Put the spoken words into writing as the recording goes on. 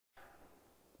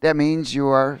that means you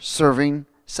are serving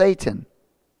Satan.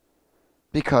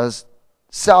 Because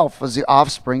self is the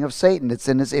offspring of Satan. It's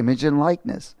in his image and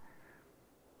likeness.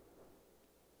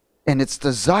 And its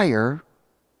desire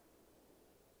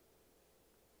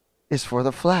is for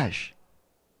the flesh.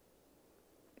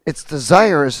 Its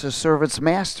desire is to serve its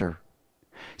master.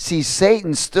 See,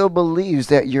 Satan still believes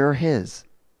that you're his.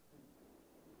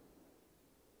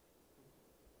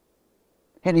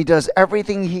 And he does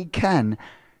everything he can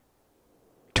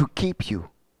to keep you.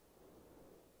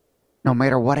 No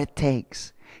matter what it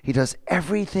takes. He does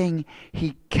everything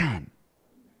he can.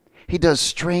 He does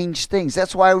strange things.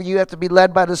 That's why you have to be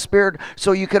led by the Spirit,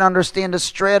 so you can understand the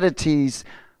strategies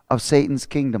of Satan's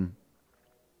kingdom.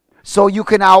 So you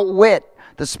can outwit.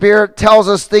 The Spirit tells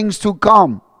us things to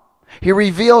come. He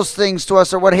reveals things to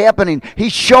us or what's happening. He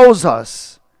shows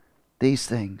us these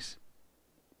things.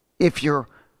 If you're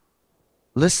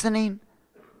listening,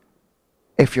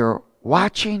 if you're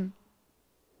watching,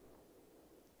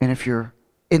 and if you're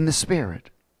in the Spirit.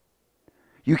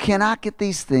 You cannot get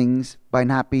these things by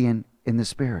not being in the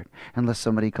Spirit, unless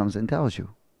somebody comes and tells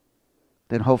you.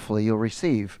 Then hopefully you'll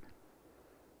receive.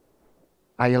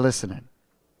 Are you listening?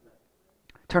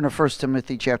 Turn to 1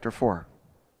 Timothy chapter 4.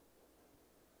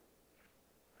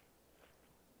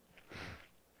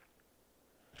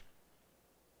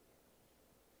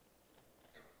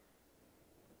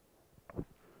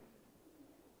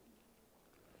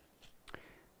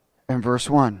 And verse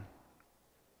 1.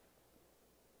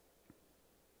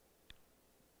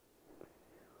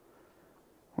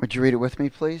 Would you read it with me,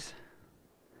 please?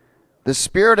 The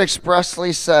Spirit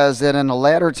expressly says that in the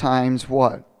latter times,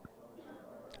 what?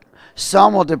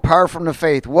 Some will depart from the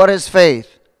faith. What is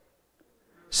faith?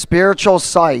 Spiritual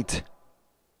sight.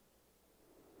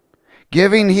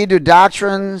 Giving heed to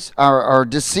doctrines, or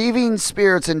deceiving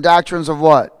spirits and doctrines of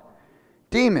what?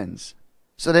 Demons.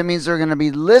 So that means they're going to be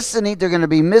listening, they're going to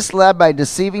be misled by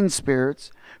deceiving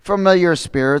spirits, familiar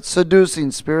spirits,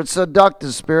 seducing spirits,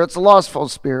 seductive spirits, lustful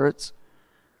spirits.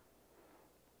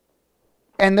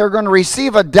 And they're going to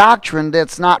receive a doctrine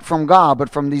that's not from God,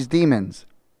 but from these demons.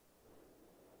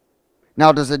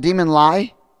 Now, does a demon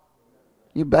lie?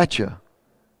 You betcha.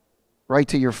 Right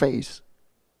to your face.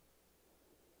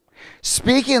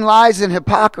 Speaking lies and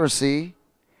hypocrisy,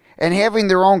 and having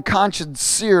their own conscience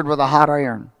seared with a hot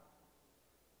iron.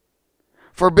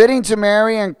 Forbidding to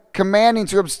marry and commanding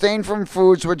to abstain from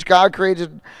foods which God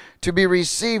created to be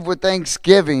received with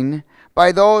thanksgiving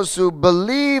by those who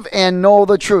believe and know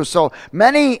the truth. So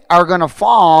many are going to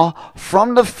fall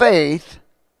from the faith.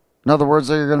 In other words,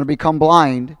 they're going to become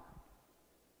blind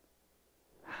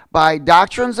by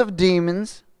doctrines of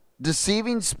demons,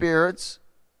 deceiving spirits.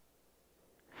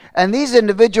 And these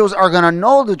individuals are going to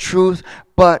know the truth,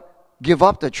 but give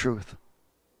up the truth.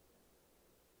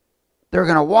 They're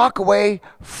going to walk away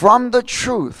from the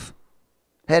truth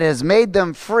that has made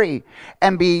them free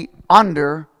and be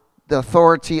under the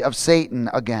authority of Satan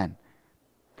again.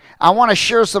 I want to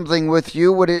share something with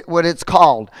you, what it's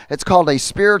called. It's called a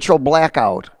spiritual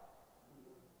blackout.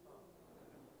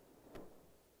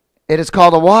 It is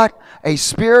called a what? A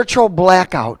spiritual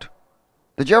blackout.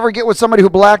 Did you ever get with somebody who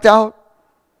blacked out?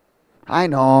 I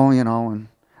know, and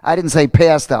I didn't say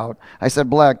passed out. I said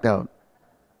blacked out.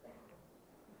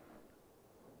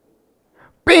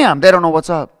 Bam! They don't know what's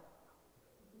up.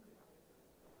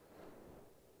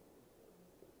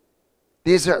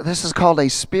 This is called a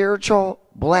spiritual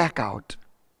blackout.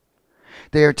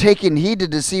 They are taking heed to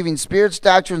deceiving spirits,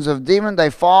 doctrines of demons. They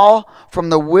fall from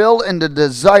the will and the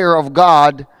desire of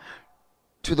God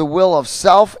to the will of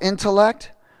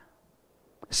self-intellect,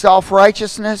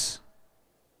 self-righteousness,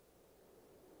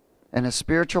 and a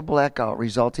spiritual blackout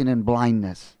resulting in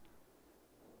blindness.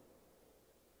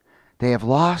 They have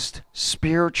lost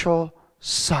spiritual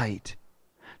sight.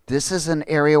 This is an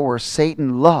area where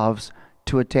Satan loves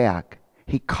to attack.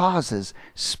 He causes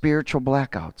spiritual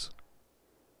blackouts.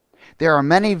 There are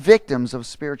many victims of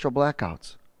spiritual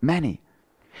blackouts. Many.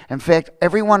 In fact,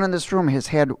 everyone in this room has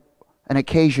had an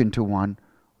occasion to one,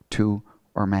 two,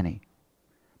 or many.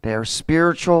 They are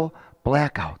spiritual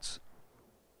blackouts.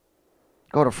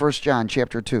 Go to 1 John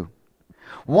chapter 2.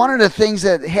 One of the things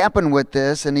that happen with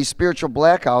this and these spiritual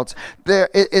blackouts,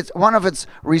 it's one of its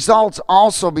results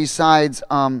also besides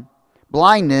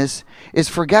blindness is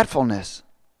forgetfulness,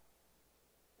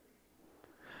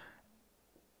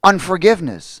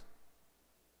 unforgiveness,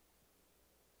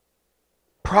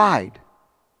 pride.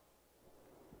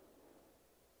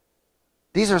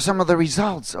 These are some of the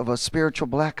results of a spiritual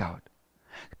blackout.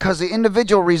 Because the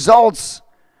individual results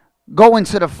go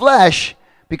into the flesh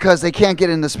because they can't get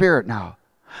in the spirit now.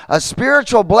 A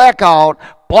spiritual blackout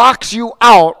blocks you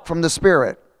out from the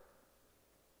spirit.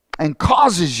 and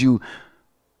causes you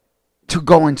to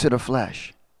go into the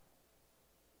flesh.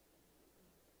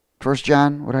 1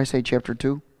 John, what did I say, chapter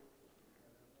 2?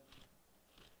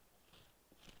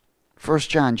 1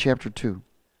 John chapter 2.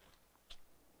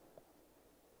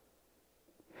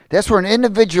 That's where an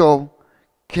individual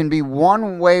can be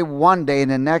one way one day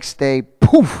and the next day,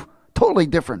 poof, totally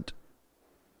different.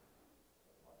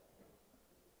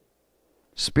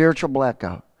 Spiritual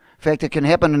blackout. In fact, it can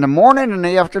happen in the morning and in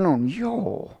the afternoon.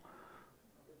 Yo.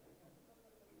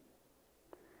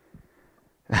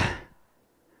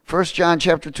 1 John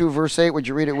chapter 2, verse 8. Would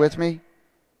you read it with me?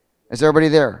 Is everybody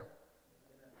there?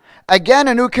 Again,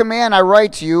 a new command I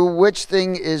write to you, which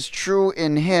thing is true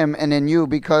in him and in you,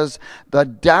 because the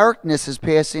darkness is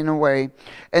passing away,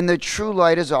 and the true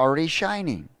light is already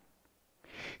shining.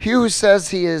 He who says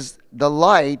he is the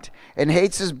light and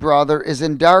hates his brother is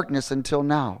in darkness until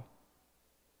now.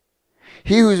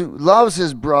 He who loves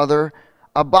his brother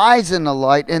abides in the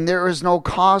light, and there is no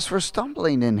cause for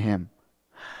stumbling in him.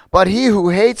 But he who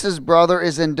hates his brother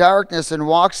is in darkness and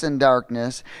walks in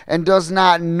darkness and does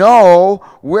not know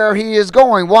where he is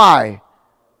going. Why?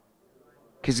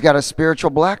 Because he's got a spiritual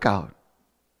blackout.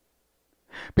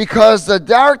 Because the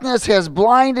darkness has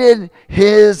blinded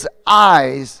his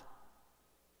eyes.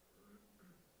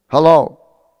 Hello.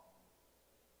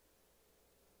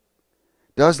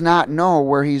 Does not know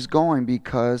where he's going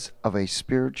because of a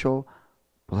spiritual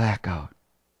blackout.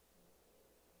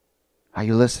 Are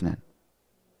you listening?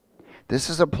 This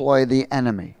is a ploy of the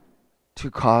enemy to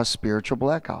cause spiritual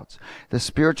blackouts. The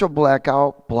spiritual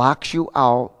blackout blocks you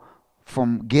out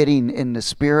from getting in the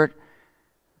spirit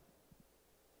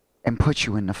and puts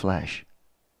you in the flesh.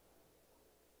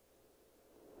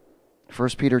 1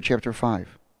 Peter chapter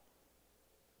 5.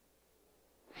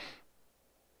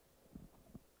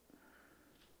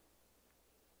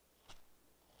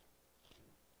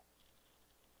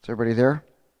 Is everybody there?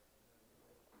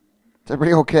 Is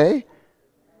everybody okay?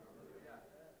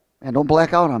 And don't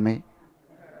black out on me.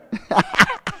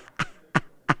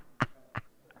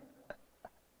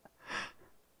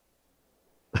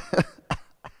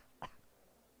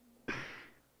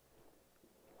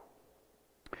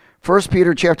 First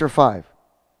Peter chapter 5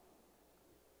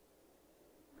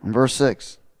 and verse 6.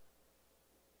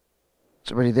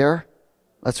 Is everybody there?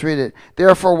 Let's read it.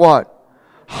 Therefore what?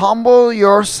 Humble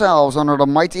yourselves under the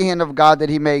mighty hand of God, that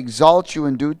he may exalt you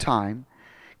in due time,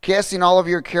 casting all of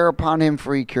your care upon him,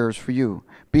 for he cares for you.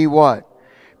 Be what?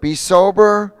 Be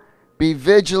sober, be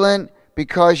vigilant,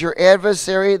 because your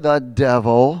adversary, the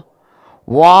devil,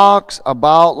 walks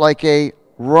about like a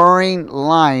roaring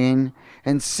lion,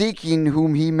 and seeking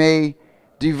whom he may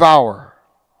devour.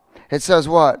 It says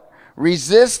what?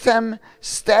 Resist him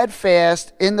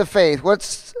steadfast in the faith.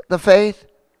 What's the faith?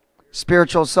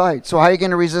 Spiritual sight. So how are you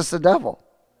going to resist the devil?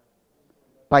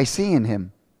 By seeing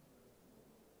him.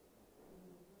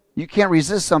 You can't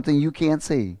resist something you can't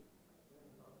see.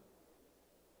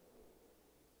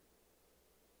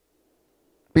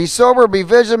 Be sober, be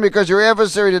vigilant, because your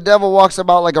adversary, the devil, walks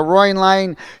about like a roaring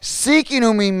lion, seeking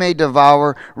whom he may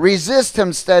devour. Resist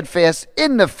him steadfast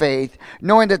in the faith,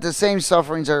 knowing that the same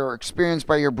sufferings are experienced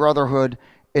by your brotherhood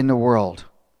in the world.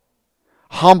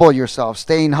 Humble yourself,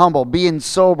 staying humble, being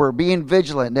sober, being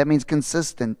vigilant. That means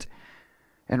consistent.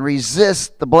 And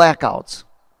resist the blackouts.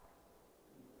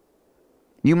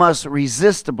 You must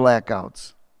resist the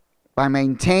blackouts by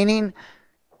maintaining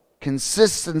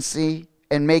consistency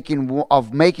and making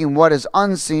what is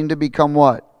unseen to become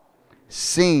what?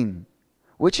 Seen.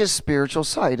 Which is spiritual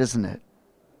sight, isn't it?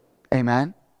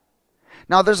 Amen?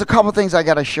 Now, there's a couple things I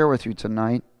got to share with you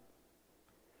tonight.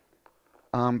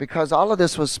 Because all of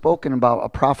this was spoken about a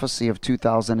prophecy of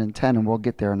 2010, and we'll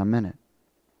get there in a minute.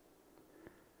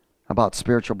 About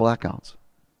spiritual blackouts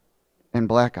and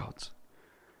blackouts.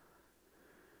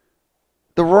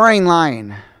 The roaring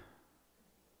lion.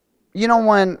 You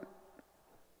know,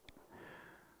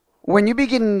 when you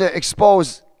begin to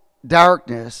expose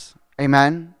darkness,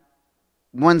 amen,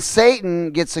 when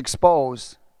Satan gets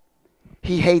exposed,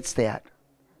 he hates that,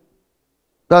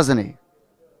 doesn't he?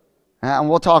 And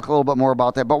we'll talk a little bit more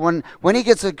about that. But when he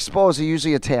gets exposed, he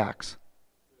usually attacks.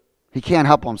 He can't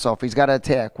help himself. He's got to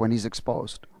attack when he's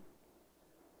exposed.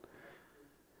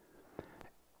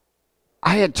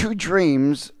 I had 2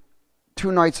 dreams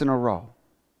 2 nights in a row.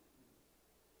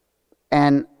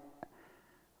 And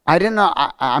I didn't know,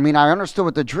 I mean, I understood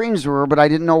what the dreams were, but I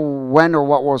didn't know when or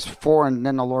what was for, and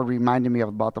then the Lord reminded me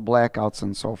about the blackouts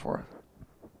and so forth.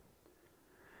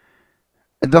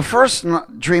 The first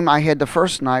dream I had the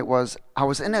first night was I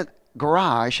was in a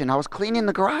garage, and I was cleaning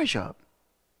the garage up.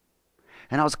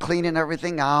 And I was cleaning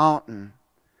everything out, and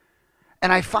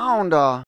I found a